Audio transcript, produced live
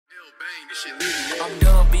I'm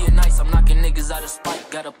done being nice, I'm knocking niggas out of spite.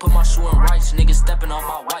 Gotta put my shoe in rights, niggas stepping on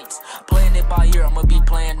my whites. Playing it by ear, I'ma be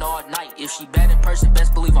playing all night. If she bad in person,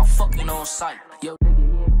 best believe I'm fucking on sight. Yo, nigga, he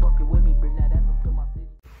ain't fucking with me, bring that ass up to my city.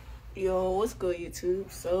 Yo, what's good,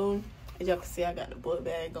 YouTube? So, as y'all can see, I got the book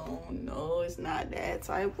bag on. No, it's not that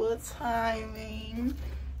type of timing.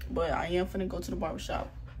 But I am finna go to the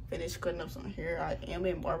barbershop, finish cutting up some hair. I am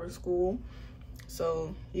in barber school.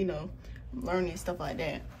 So, you know, I'm learning stuff like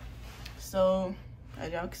that. So,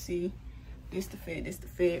 as y'all can see, this the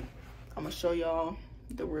fit. I'm gonna show y'all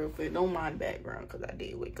the real fit. Don't mind the background, because I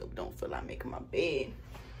did wake up. Don't feel like making my bed.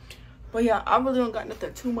 But yeah, I really don't got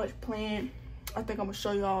nothing too much planned. I think I'm gonna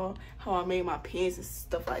show y'all how I made my pants and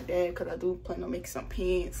stuff like that, because I do plan on making some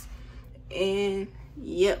pants. And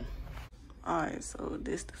yeah. Alright, so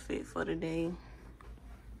this the fit for the day.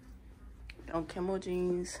 On camo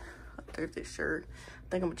jeans, a thrifted shirt. I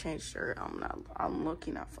think I'm gonna change the shirt. I'm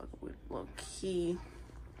low-key not fucking with low-key,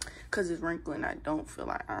 because it's wrinkly and I don't feel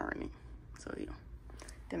like ironing. So yeah.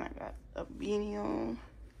 Then I got a beanie on.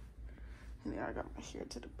 And then I got my hair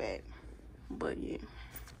to the back. But yeah.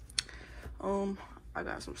 I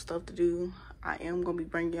got some stuff to do. I am gonna be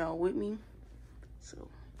bringing y'all with me. So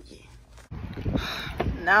yeah.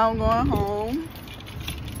 Now I'm going home.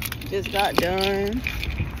 Just got done.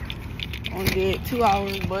 Only did 2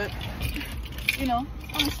 hours, but you know,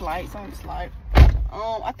 something slight.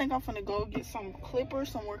 I think I'm finna go get some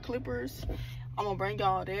more clippers. I'm gonna bring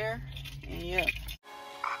y'all there, and yeah. I am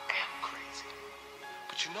crazy,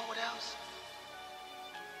 but you know what else?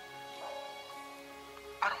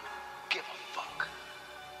 I don't give a fuck.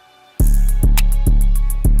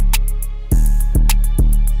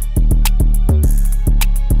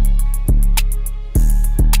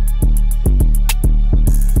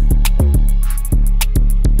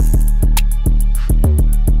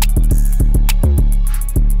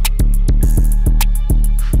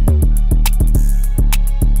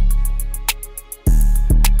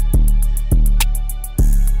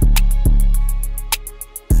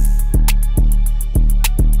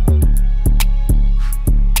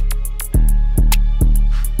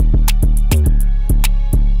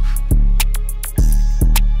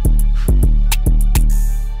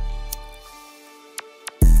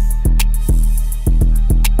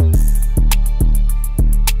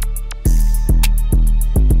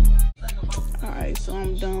 So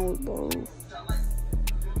I'm done with both.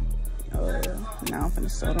 Now I'm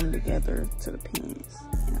finna sew them together to the pants,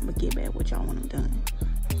 and I'm gonna get back with y'all when I'm done.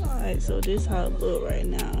 Alright, so this how it look right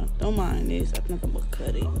now. Don't mind this, I think I'm gonna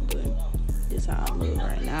cut it, but this how I look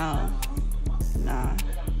right now. Nah,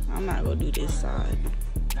 I'm not gonna do this side,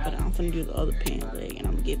 but I'm finna do the other pant leg, and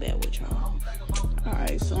I'm gonna get back with y'all.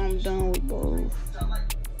 Alright, so I'm done with both.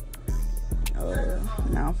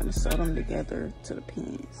 Now I'm finna sew them together to the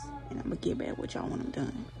pants, and I'm gonna get back with y'all when I'm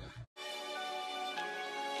done.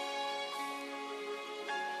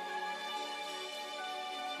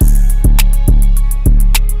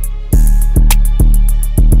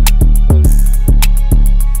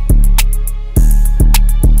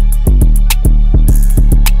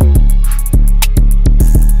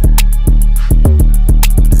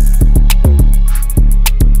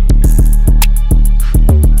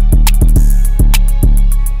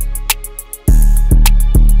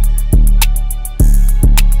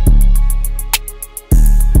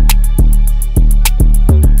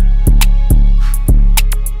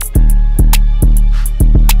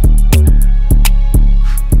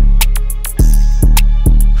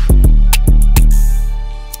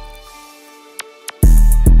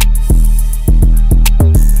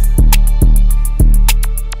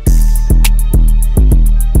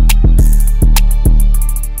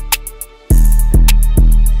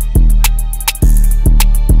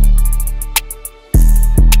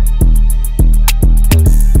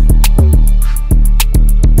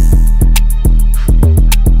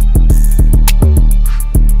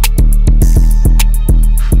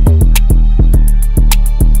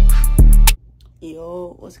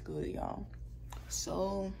 What's good, y'all?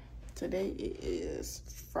 So today it is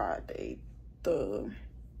Friday, I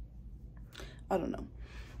don't know,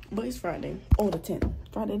 but it's Friday. Oh, the 10th.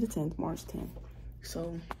 Friday the 10th, March 10th.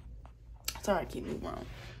 So sorry I keep moving around,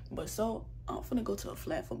 but so I'm finna go to a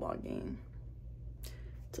flag football game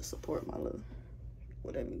to support my little,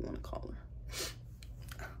 whatever you want to call her.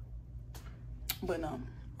 But no,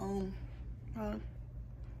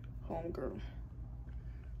 homegirl.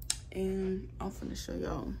 And I'm finna show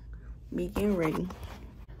y'all me getting ready.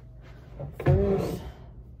 First,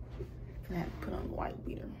 I have to put on the white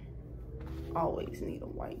beater. Always need a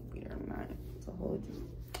white beater. I'm not to hold you.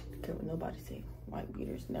 Don't care what nobody say. White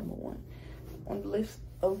beater is #1 on the list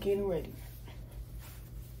of getting ready.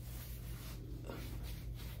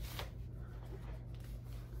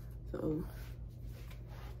 So,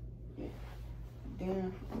 yeah.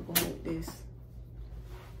 Then I'm going with this.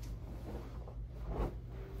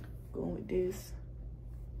 Going with this.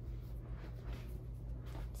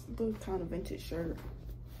 It's a little kind of vintage shirt.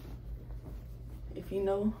 If you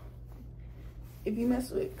know, if you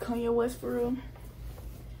mess with Kanye West for real,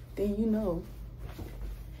 then you know.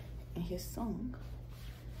 In his song,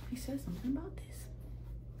 he says something about this.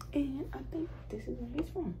 And I think this is where he's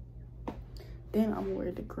from. Then I'm gonna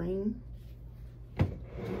wear the green.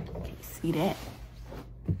 Can't see that.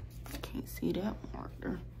 Can't see that mark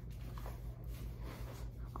there.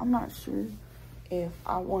 I'm not sure if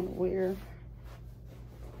I want to wear.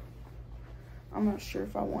 I'm not sure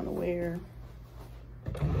if I want to wear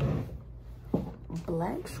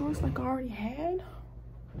black shorts like I already had,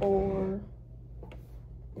 or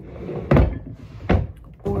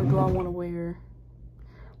do I want to wear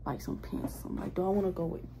like some pants? I'm like, do I want to go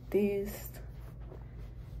with this?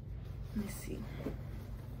 Let me see.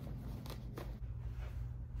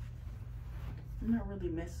 I'm not really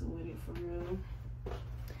messing with it for real.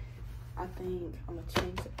 I think I'm gonna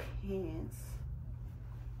change the pants.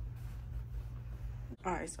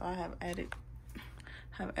 All right, so I have added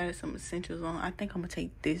some essentials on. I think I'm gonna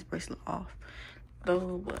take this bracelet off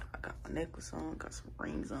though, but I got my necklace on, got some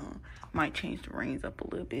rings on. Might change the rings up a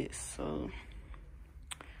little bit. So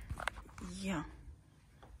yeah,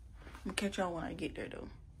 I'm gonna catch y'all when I get there though.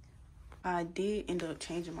 I did end up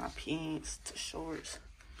changing my pants to shorts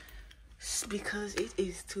because it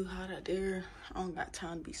is too hot out there. I don't got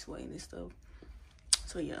time to be sweating and stuff.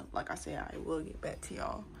 So yeah, like I said, I will get back to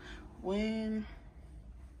y'all when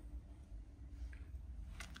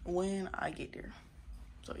I get there.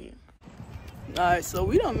 So yeah. All right, so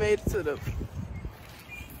we done made it to the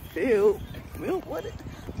field.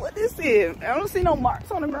 What this is? I don't see no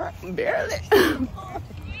marks on the ground. Barely.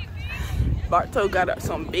 Barto got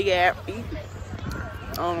some big ass feet.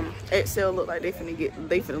 Excel look like they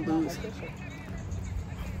finna lose.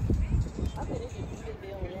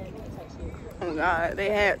 Oh God, they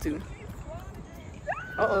had to.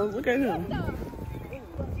 Uh-oh, look at him.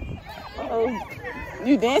 Uh-oh.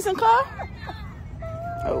 You dancing, Carl?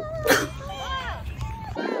 Oh.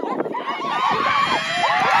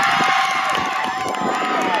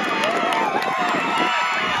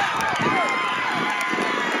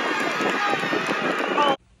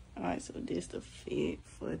 Alright, so this the fit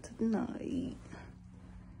for tonight.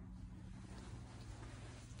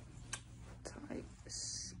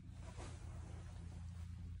 Types.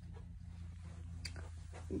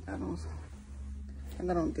 I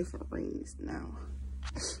got on different rings now.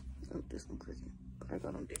 Oh, this one clicking. I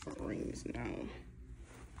got on different rings now.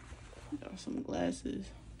 Got some glasses.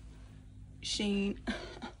 Sheen.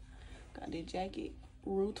 Got this jacket.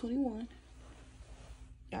 Rule 21.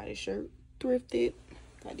 Got this shirt. Thrifted.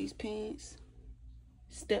 Got these pants.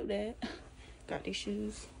 Stepdad. Got these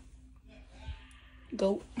shoes.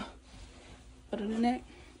 Goat. Other than that,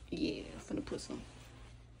 yeah, I'm finna put some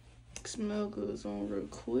smell goods on real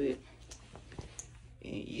quick.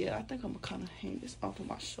 And yeah, I think I'm gonna kind of hang this off of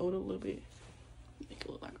my shoulder a little bit. Make it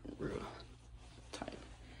look like a real type.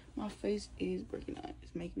 My face is breaking out.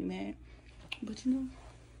 It's making me mad. But you know,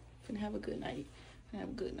 finna have a good night.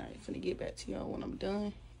 Finna get back to y'all when I'm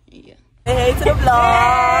done. And yeah. Hey to the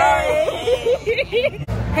vlog.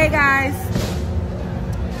 Hey guys.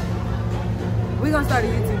 We gonna start a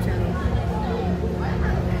YouTube channel.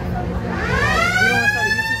 You don't wanna start a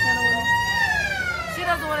YouTube channel with me? She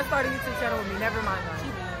doesn't wanna start a YouTube channel with me. Never mind that.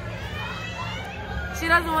 She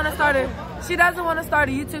doesn't wanna start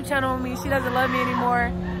a YouTube channel with me. She doesn't love me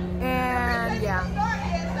anymore. And yeah.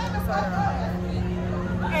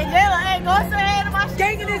 Hey Jayla, hey, go straight ahead of my shit.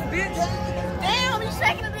 Ganging this bitch. Damn, you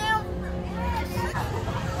shaking the damn.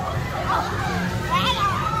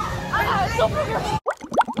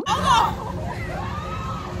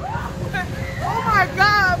 Oh my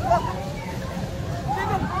God, bro.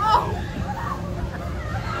 Nigga, bro.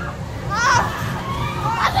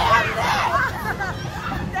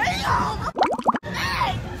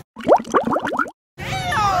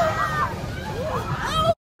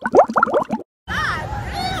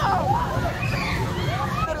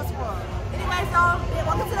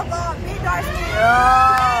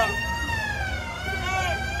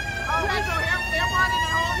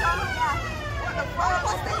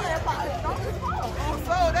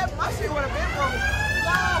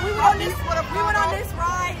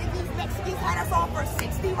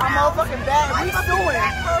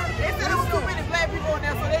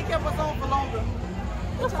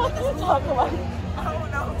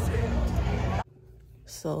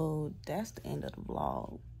 So that's the end of the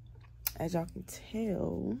vlog. As y'all can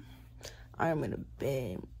tell, I am in a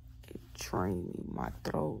bed. It trained me. My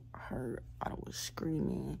throat hurt. I was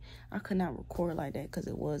screaming. I could not record like that because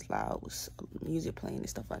it was loud. It was music playing and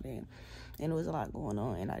stuff like that. And there was a lot going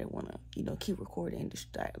on, and I didn't want to, you know, keep recording and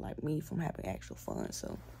distract like me from having actual fun.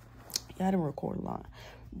 So yeah, I didn't record a lot.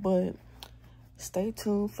 But stay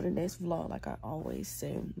tuned for the next vlog. Like I always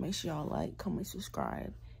say, make sure y'all like, comment,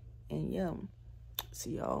 subscribe, and yeah,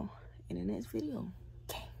 see y'all in the next video.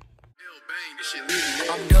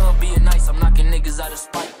 I'm done being nice, I'm knocking niggas out of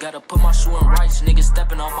spite. Gotta put my shoe in rights, niggas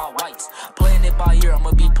stepping on my whites. Playing it by ear,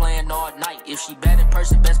 I'ma be playing all night. If she bad in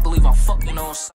person, best believe I'm fucking on sight.